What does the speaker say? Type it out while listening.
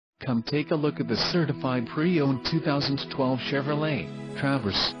Come take a look at the certified pre-owned 2012 Chevrolet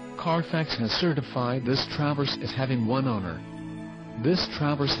Traverse. Carfax has certified this Traverse as having one owner. This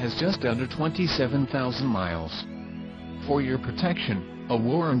Traverse has just under 27,000 miles. For your protection, a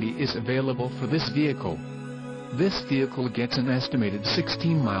warranty is available for this vehicle. This vehicle gets an estimated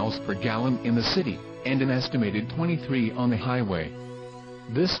 16 miles per gallon in the city, and an estimated 23 on the highway.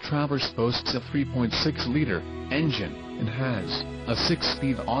 This Traverse boasts a 3.6-liter engine, and has a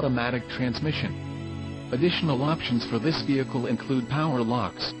 6-speed automatic transmission. Additional options for this vehicle include power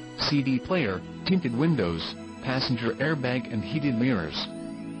locks, CD player, tinted windows, passenger airbag and heated mirrors.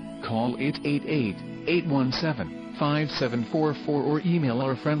 Call 888-817-5744 or email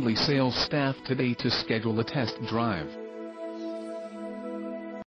our friendly sales staff today to schedule a test drive.